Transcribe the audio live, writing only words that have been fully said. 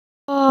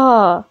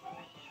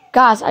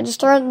Guys, I just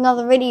started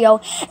another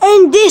video,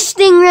 and this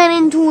thing ran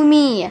into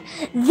me.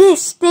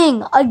 This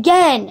thing,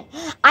 again.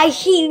 I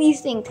hate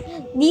these things.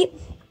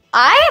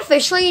 I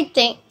officially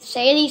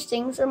say these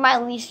things are my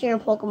least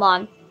favorite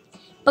Pokemon.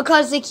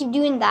 Because they keep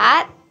doing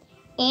that,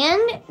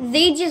 and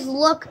they just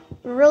look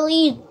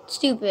really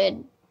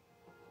stupid.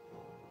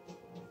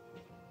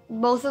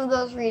 Both of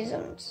those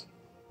reasons.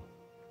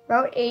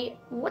 Route 8,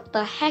 what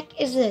the heck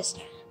is this?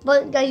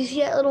 But guys, you see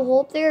that little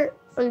hole up there?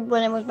 Or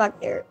when it was back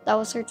there, that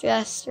was Search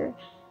Master.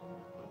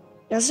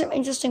 There's some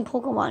interesting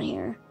Pokemon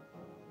here.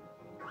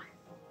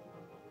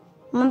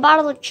 I'm about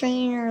to look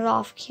trainers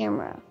off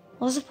camera.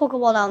 There's a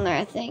Pokeball down there,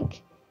 I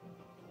think.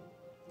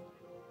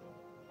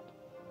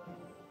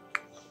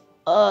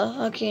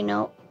 Okay,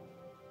 no.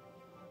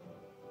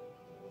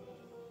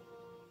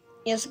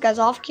 Yes, guys,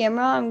 off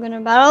camera, I'm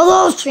gonna battle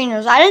those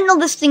trainers. I didn't know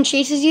this thing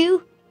chases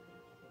you.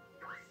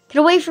 Get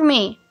away from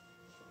me.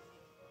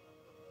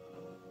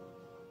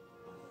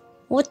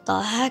 What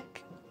the heck?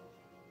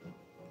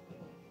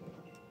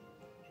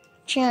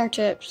 Trainer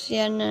tips.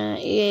 Yeah, no,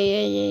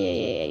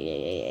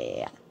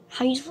 yeah.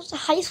 How are you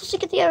supposed to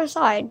get the other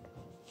side?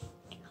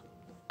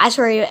 I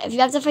swear, if you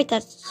have to fight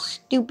that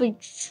stupid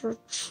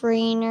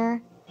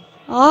trainer.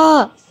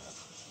 Oh,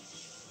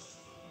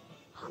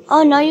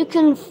 now you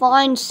can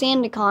find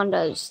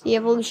Sandacondas, the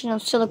evolution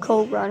of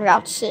Silicobra on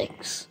Route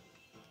 6.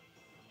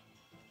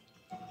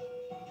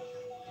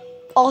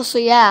 Also,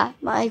 yeah,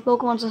 my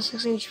Pokemon's on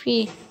 6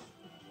 HP.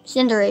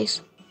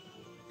 Cinderace.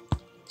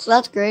 So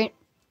that's great.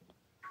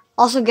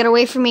 Also, get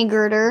away from me,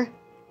 Girder.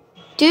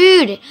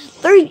 Dude,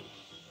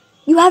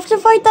 you have to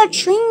fight that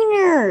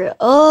trainer.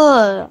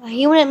 I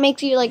hate when it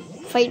makes you, like,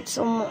 fight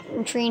some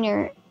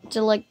trainer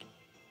to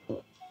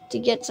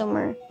get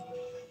somewhere.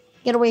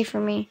 Get away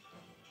from me.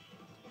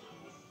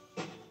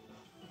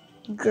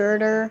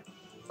 Girder.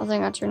 I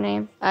think that's your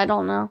name. I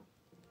don't know.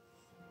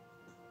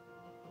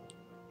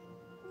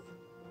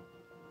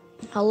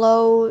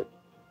 Hello,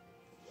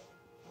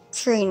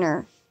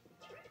 trainer.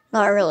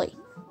 Not really.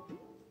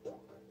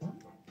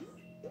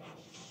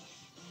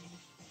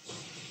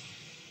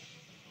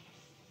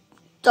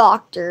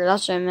 Doctor,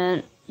 that's what I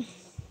meant.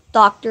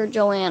 Dr.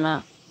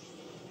 Joanna.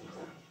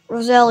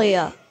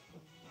 Roselia.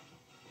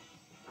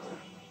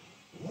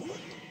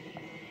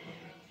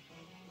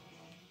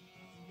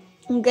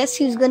 And guess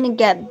who's gonna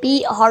get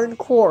beat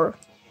hardcore?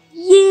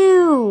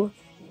 You!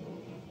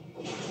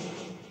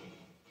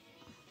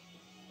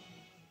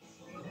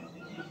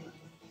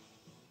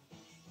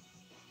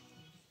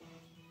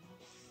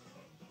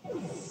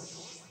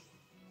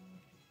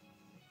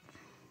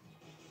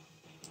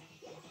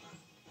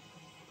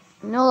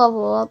 No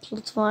level ups,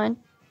 that's fine.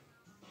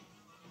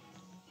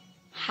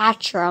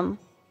 Hatchram.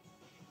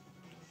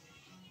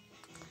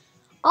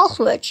 I'll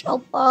switch.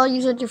 I'll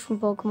use a different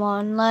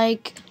Pokemon,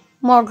 like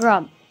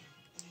Morgrub.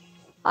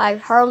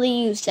 I've hardly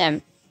used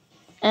him.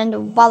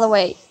 And by the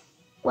way,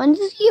 when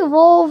does he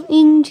evolve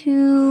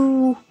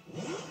into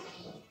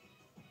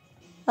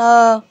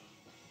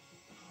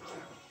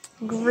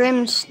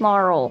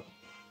Grimmsnarl?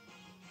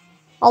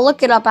 I'll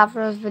look it up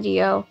after this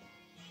video.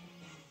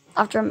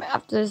 After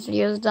this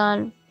video is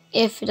done.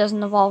 If it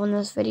doesn't evolve in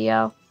this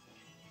video.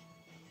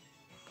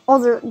 Oh,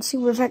 they're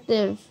super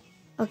effective.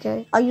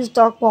 Okay, I'll use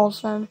Dark Balls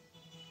then.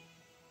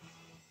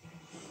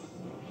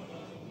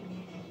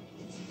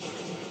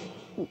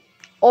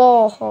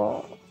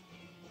 Oh.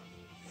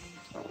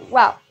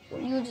 Wow,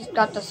 you just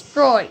got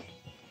destroyed.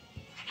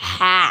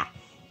 Ha.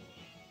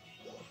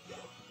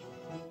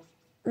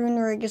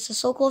 Runerigus is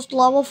so close to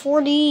level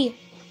 40.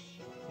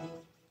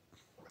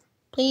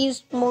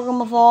 Please, Morgan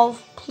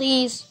evolve.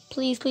 Please.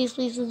 Please.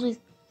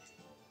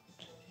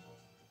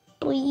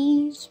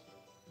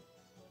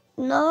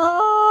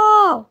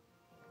 No!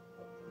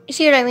 You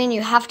see what I mean?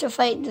 You have to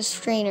fight this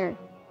trainer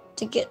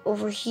to get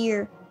over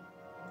here.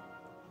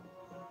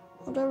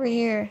 What over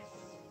here?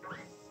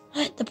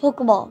 The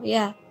Pokeball,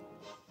 yeah.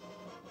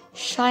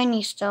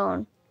 Shiny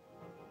Stone.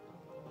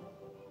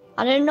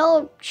 I didn't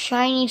know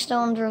shiny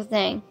stones were a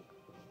thing.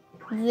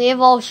 Do they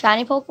evolve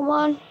shiny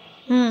Pokemon?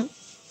 I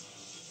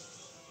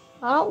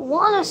don't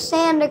want a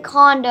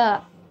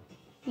Sandaconda,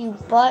 you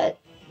butt.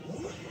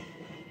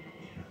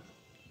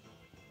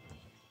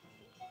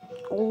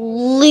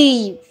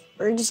 Leave,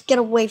 or just get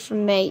away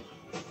from me.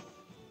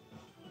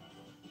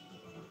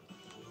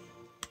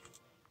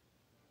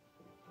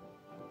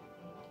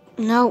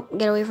 No,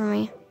 get away from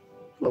me.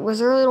 But was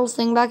there a little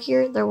thing back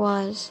here? There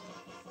was.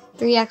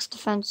 3x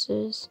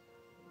defenses.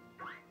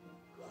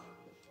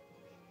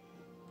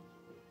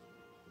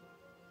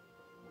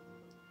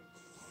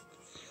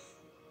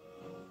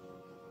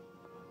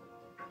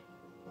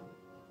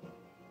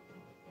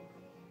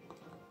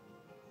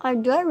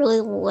 Do I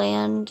really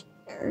land?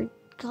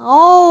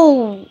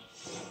 Oh!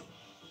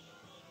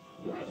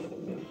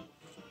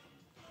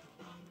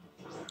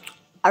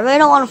 I really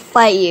don't want to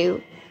fight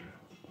you.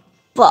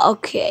 But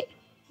okay.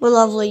 What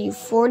level are you?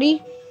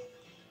 40?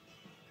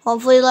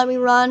 Hopefully let me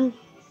run.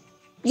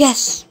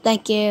 Yes,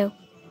 thank you.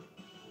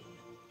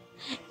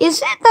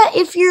 Is it that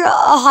if you're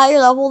a higher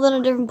level than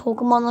a different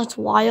Pokemon that's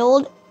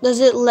wild, does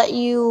it let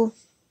you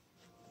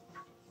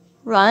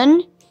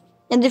run.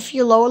 And if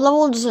you're lower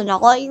level, does it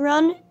not let you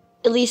run?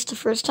 At least the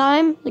first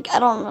time? Like, I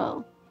don't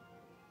know.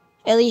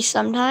 At least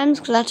sometimes,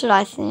 because that's what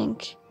I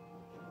think.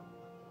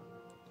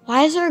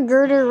 Why is there a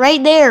girder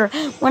right there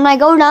when I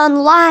go down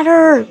the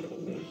ladder?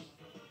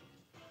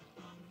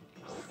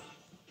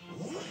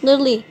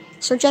 Literally,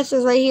 Sir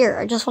Chester's right here.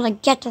 I just want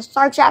to get to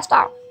Sir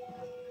Chester.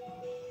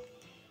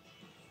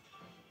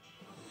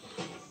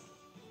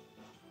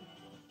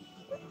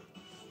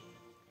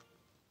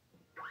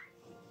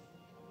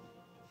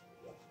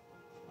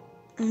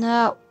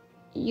 No,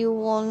 you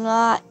will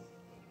not.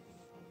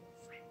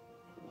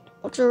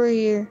 What's over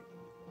here?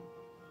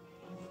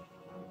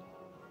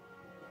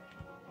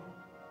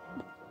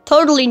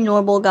 Totally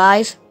normal,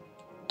 guys.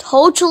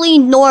 Totally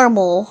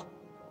normal.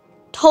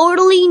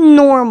 Totally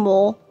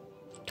normal.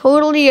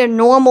 Totally a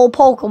normal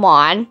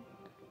Pokemon.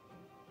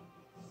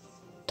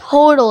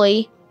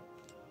 Totally.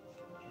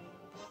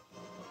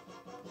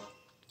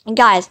 And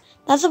guys,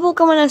 that's a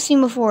Pokemon I've seen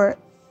before.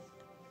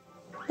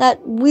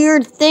 That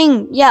weird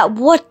thing. Yeah,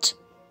 what?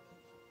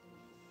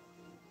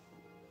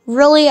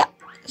 Really?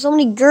 So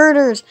many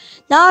girders.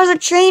 Now there's a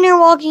trainer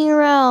walking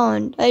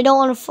around. I don't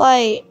want to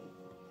fight.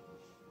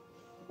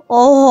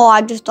 Oh,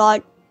 I just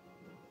thought.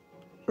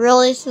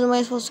 Really? This is the way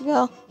I'm supposed to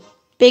go?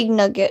 Big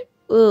Nugget.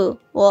 Ooh.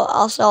 Well,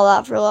 I'll sell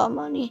that for a lot of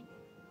money.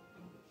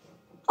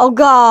 I'll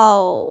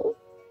go.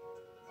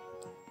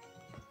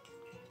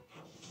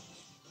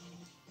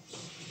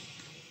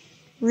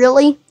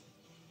 Really?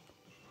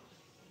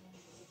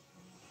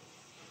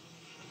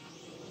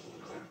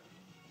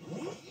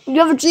 You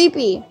have a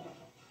Dreepy.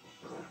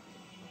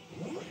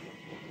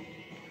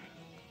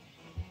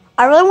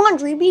 I really want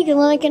Dreepy because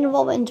then I can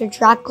evolve it into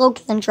Dracloak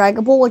and then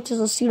Dragapult, which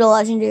is a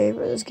pseudo-legendary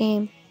for this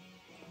game.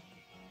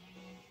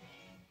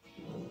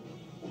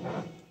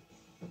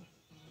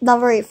 Not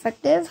very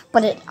effective,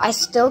 but I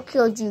still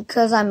killed you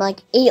because I'm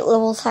like 8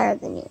 levels higher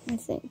than you, I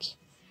think.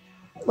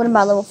 What am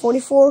I, level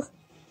 44?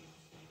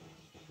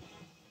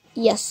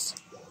 Yes.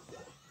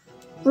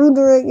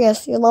 Ruderick,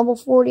 yes, you're level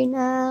 40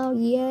 now,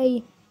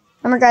 yay.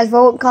 Remember guys,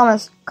 vote in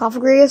comments,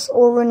 Cofagrigus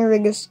or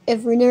Runerigus.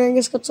 If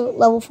Runerigus gets to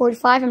level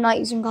 45, I'm not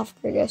using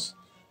Cofagrigus.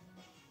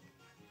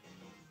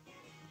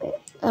 I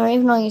don't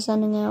even know you're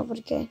sending out, but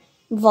okay.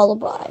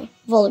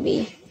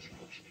 Vullaby.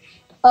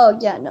 Oh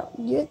yeah, no,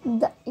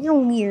 you're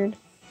weird.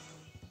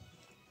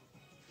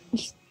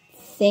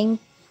 Thing,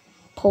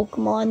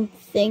 Pokemon,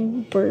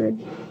 thing, bird,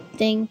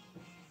 thing.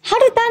 How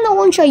did that not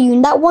one-shot you?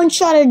 And that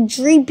one-shotted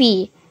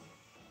Dreepy.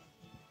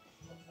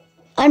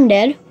 I'm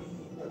dead.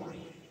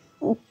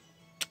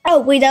 Oh,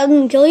 wait, that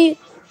doesn't kill you?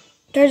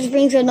 That just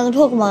brings you another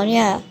Pokemon,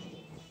 yeah.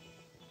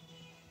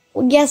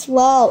 Well, guess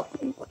what,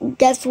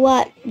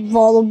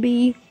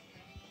 Vullaby?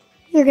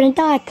 You're gonna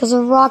die because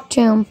of Rock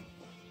Tomb.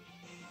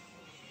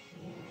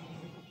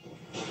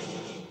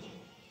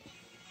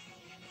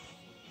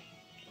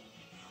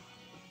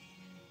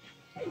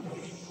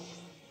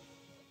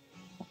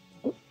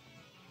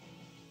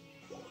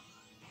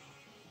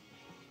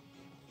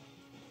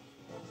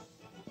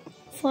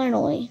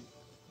 Finally.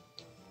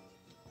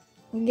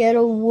 Get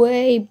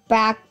away,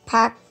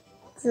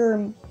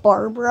 Backpacker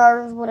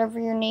Barbara, or whatever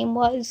your name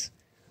was.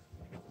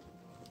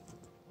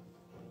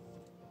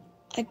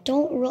 I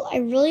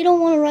really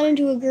don't want to run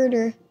into a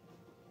girder.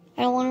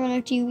 I don't want to run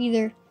into you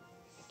either.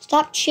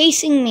 Stop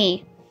chasing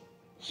me.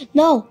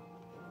 No.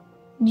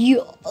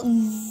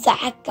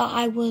 That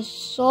guy was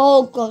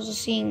so close to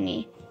seeing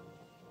me.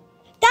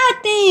 That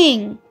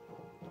thing!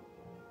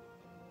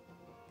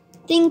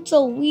 Thing's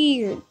so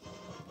weird.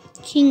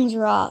 King's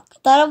Rock.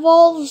 That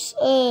evolves,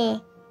 does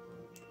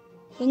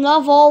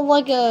not evolve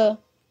like a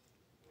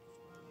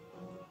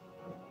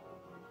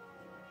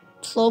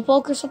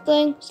Slowpoke or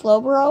something?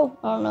 Slowbro?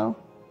 I don't know.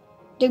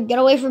 Dude, get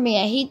away from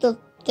me. I hate the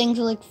things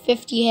with like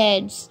 50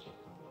 heads.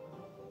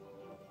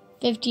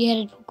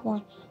 50-headed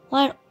Pokemon.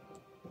 Why? You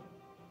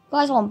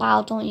guys want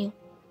battle, don't you?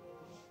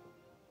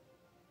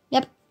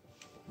 Yep.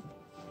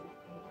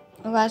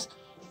 Oh, guys.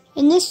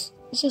 And this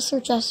is Sir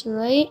Chester,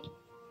 right?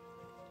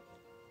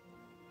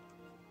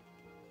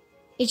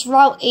 It's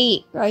Route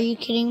 8. Are you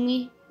kidding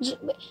me?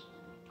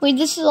 Wait,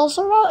 this is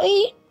also Route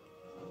 8?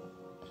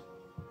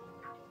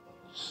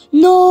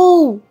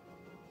 No!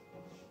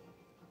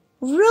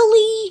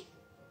 Really?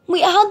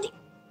 Wait, I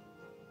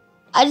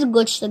just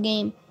glitched the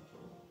game.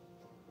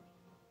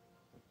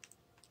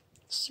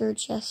 Sir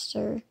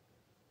Chester.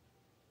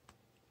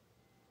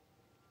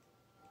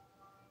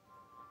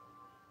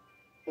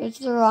 It's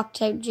the rock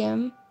type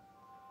gym.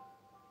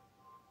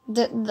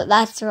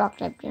 That's the rock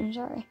type gym,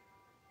 sorry.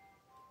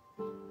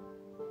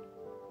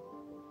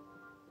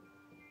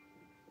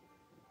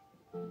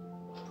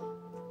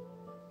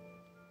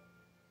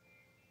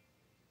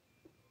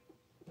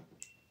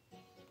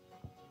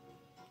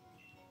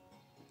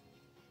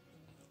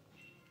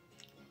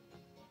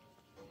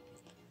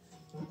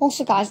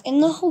 Also, guys,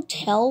 in the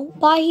hotel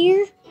by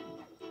here,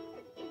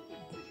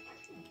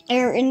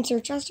 or in Sir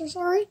Chester,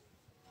 sorry,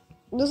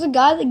 there's a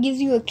guy that gives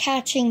you a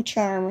catching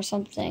charm or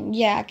something.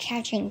 Yeah, a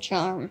catching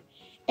charm.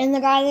 And the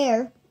guy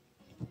there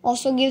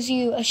also gives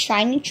you a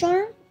shiny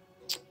charm.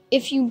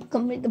 if you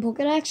complete the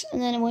Pokedex,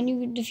 and then when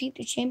you defeat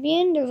the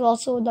champion, there's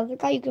also another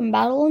guy you can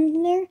battle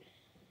in there,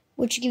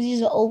 which gives you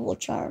the oval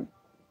charm.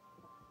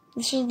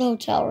 This is the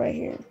hotel right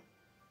here.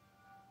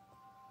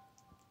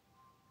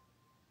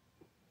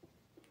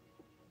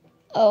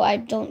 Oh, I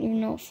don't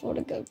even know what floor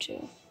to go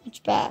to. It's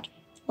bad.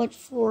 What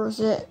floor is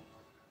it?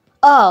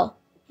 Oh,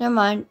 never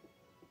mind.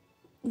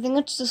 I think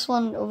it's this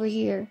one over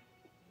here.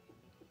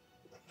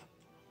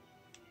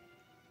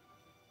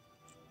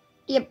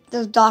 Yep,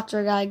 the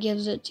doctor guy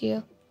gives it to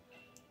you.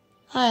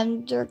 Hi,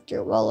 I'm the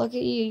director. Well, look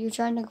at you. You're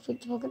trying to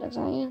complete the Pokedex,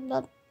 aren't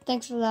you?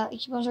 Thanks for that. You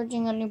keep on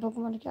searching on new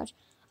Pokemon to catch.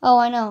 Oh,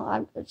 I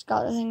know. It's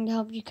got a thing to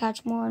help you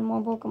catch more and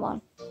more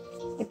Pokemon.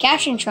 The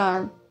catching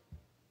charm.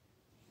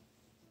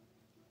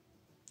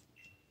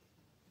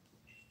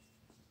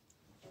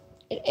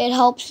 It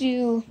helps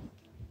you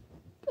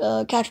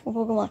catch more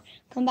Pokemon.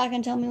 Come back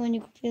and tell me when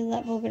you complete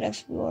that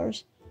Pokedex of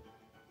yours.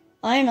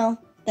 I know.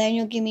 Then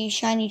you'll give me a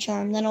shiny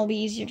charm. Then it'll be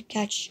easier to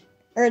catch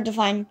or to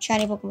find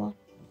shiny Pokemon.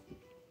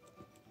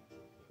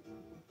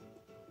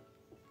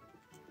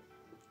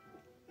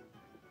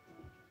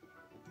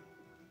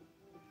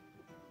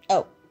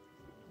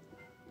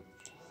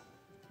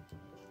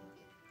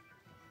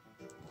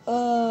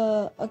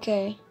 Oh.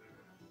 Okay.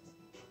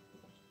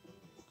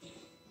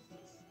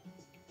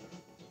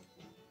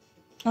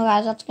 Well,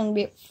 guys, that's gonna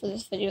be it for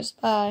this video. So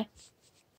bye.